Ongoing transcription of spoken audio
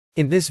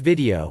In this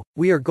video,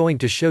 we are going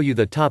to show you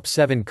the top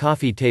 7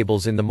 coffee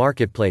tables in the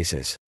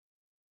marketplaces.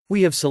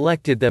 We have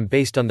selected them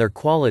based on their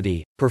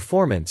quality,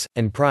 performance,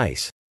 and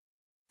price.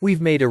 We've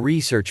made a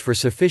research for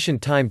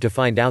sufficient time to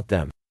find out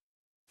them.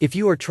 If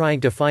you are trying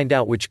to find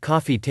out which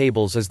coffee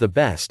tables is the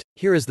best,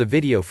 here is the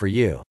video for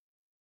you.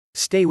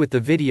 Stay with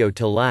the video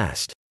till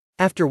last.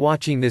 After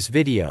watching this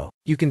video,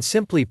 you can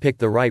simply pick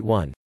the right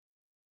one.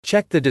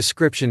 Check the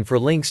description for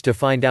links to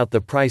find out the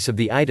price of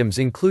the items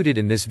included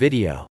in this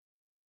video.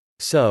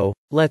 So,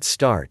 let's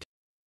start.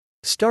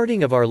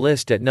 Starting of our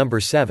list at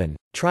number 7,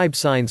 Tribe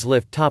Signs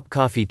Lift Top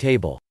Coffee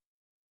Table.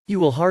 You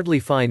will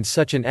hardly find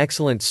such an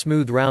excellent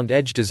smooth round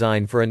edge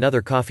design for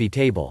another coffee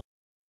table.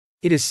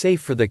 It is safe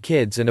for the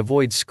kids and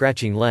avoids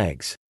scratching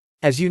legs.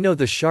 As you know,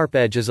 the sharp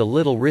edge is a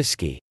little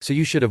risky, so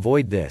you should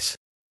avoid this.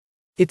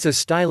 It's a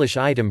stylish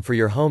item for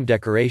your home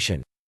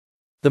decoration.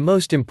 The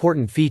most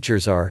important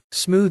features are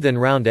smooth and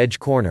round edge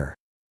corner,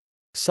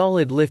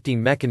 solid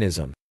lifting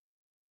mechanism,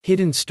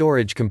 hidden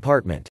storage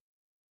compartment,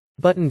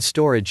 button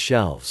storage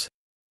shelves.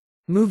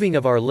 Moving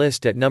of our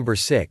list at number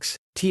 6,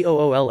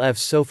 TOOLF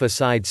Sofa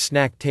Side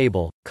Snack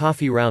Table,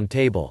 Coffee Round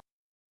Table.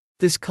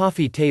 This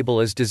coffee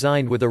table is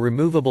designed with a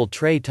removable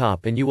tray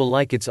top and you will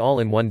like its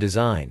all-in-one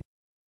design.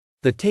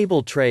 The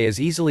table tray is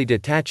easily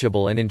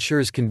detachable and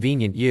ensures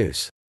convenient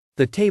use.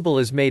 The table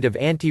is made of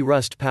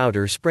anti-rust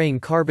powder spraying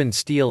carbon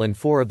steel and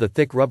 4 of the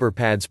thick rubber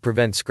pads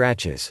prevent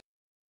scratches.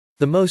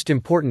 The most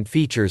important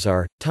features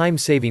are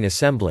time-saving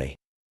assembly,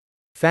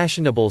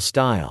 fashionable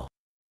style,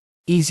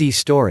 easy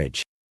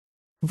storage,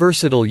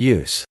 versatile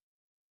use.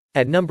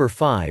 At number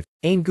 5,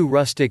 Angu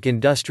Rustic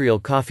Industrial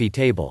Coffee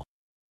Table.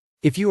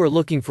 If you are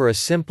looking for a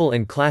simple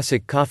and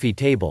classic coffee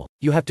table,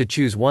 you have to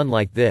choose one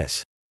like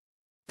this.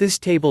 This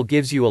table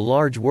gives you a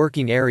large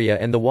working area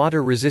and the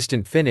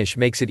water-resistant finish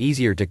makes it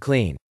easier to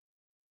clean.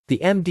 The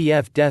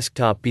MDF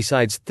desktop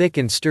besides thick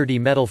and sturdy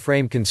metal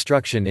frame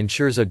construction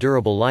ensures a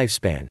durable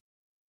lifespan.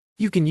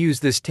 You can use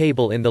this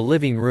table in the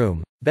living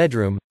room,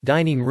 bedroom,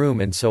 dining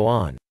room and so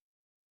on.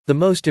 The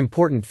most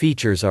important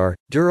features are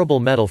durable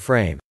metal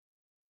frame,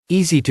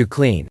 easy to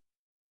clean,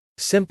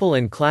 simple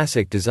and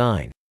classic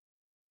design,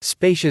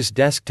 spacious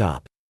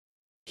desktop.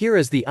 Here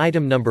is the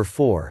item number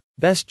 4,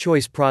 Best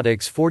Choice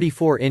Products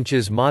 44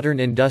 inches Modern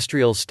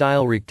Industrial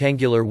Style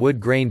Rectangular Wood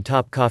Grain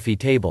Top Coffee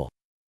Table.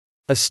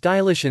 A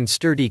stylish and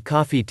sturdy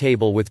coffee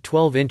table with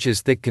 12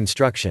 inches thick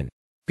construction.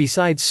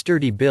 Besides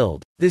sturdy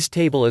build, this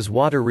table is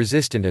water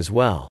resistant as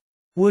well.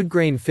 Wood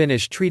grain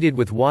finish treated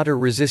with water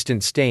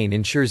resistant stain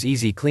ensures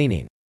easy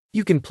cleaning.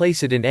 You can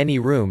place it in any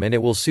room and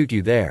it will suit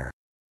you there.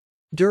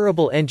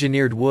 Durable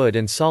engineered wood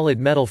and solid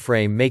metal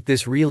frame make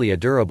this really a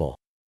durable.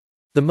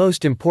 The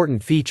most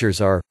important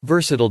features are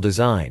versatile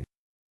design,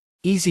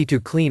 easy to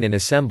clean and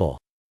assemble,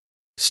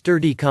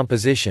 sturdy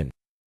composition,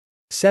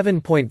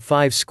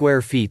 7.5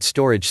 square feet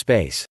storage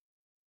space.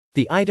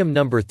 The item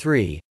number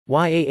 3,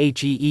 YAHEETECH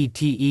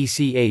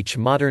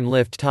Modern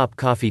Lift Top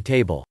Coffee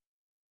Table.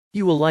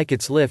 You will like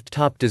its lift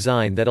top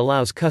design that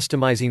allows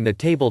customizing the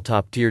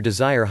tabletop to your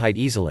desired height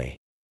easily.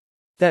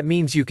 That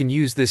means you can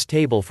use this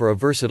table for a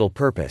versatile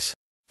purpose.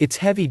 Its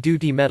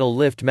heavy-duty metal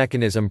lift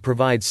mechanism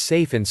provides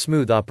safe and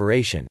smooth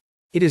operation.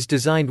 It is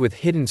designed with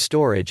hidden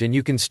storage and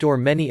you can store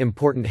many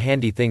important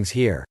handy things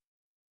here.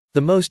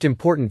 The most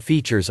important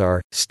features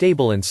are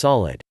stable and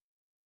solid,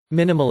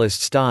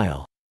 minimalist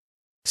style,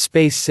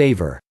 space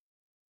saver,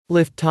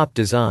 lift top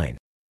design.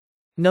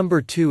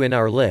 Number 2 in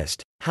our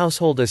list,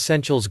 Household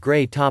Essentials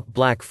Gray Top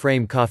Black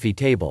Frame Coffee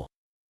Table.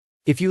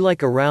 If you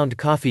like a round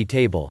coffee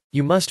table,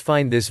 you must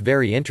find this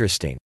very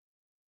interesting.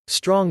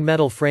 Strong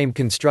metal frame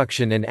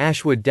construction and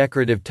ashwood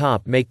decorative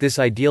top make this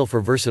ideal for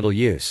versatile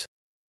use.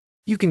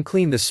 You can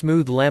clean the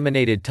smooth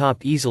laminated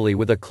top easily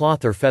with a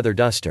cloth or feather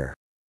duster.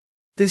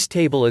 This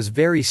table is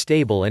very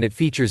stable and it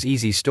features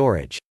easy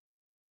storage.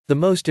 The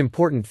most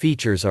important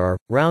features are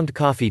round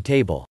coffee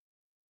table,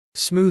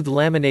 smooth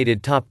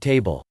laminated top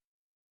table,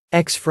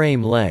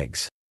 X-frame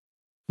legs,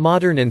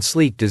 modern and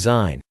sleek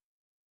design.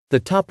 The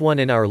top one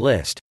in our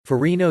list,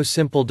 Farino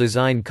Simple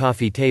Design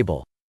Coffee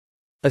Table.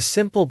 A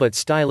simple but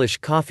stylish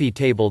coffee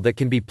table that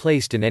can be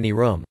placed in any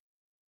room.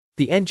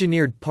 The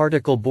engineered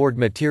particle board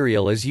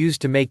material is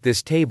used to make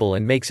this table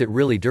and makes it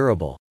really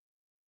durable.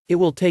 It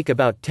will take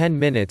about 10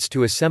 minutes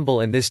to assemble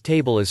and this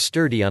table is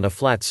sturdy on a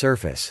flat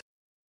surface.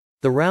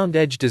 The round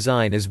edge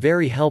design is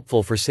very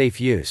helpful for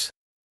safe use.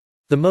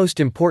 The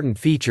most important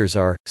features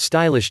are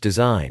stylish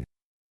design,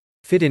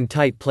 fit in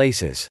tight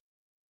places,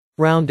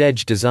 round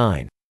edge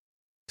design,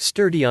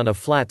 sturdy on a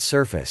flat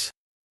surface.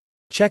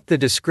 Check the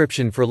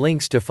description for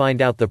links to find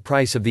out the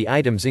price of the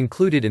items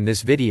included in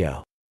this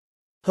video.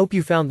 Hope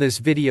you found this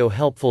video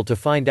helpful to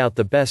find out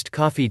the best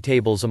coffee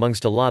tables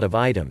amongst a lot of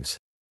items.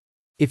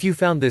 If you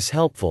found this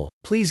helpful,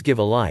 please give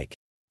a like,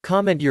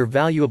 comment your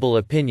valuable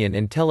opinion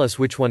and tell us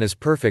which one is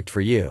perfect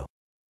for you.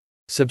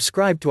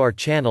 Subscribe to our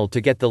channel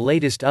to get the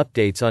latest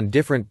updates on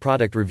different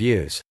product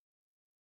reviews.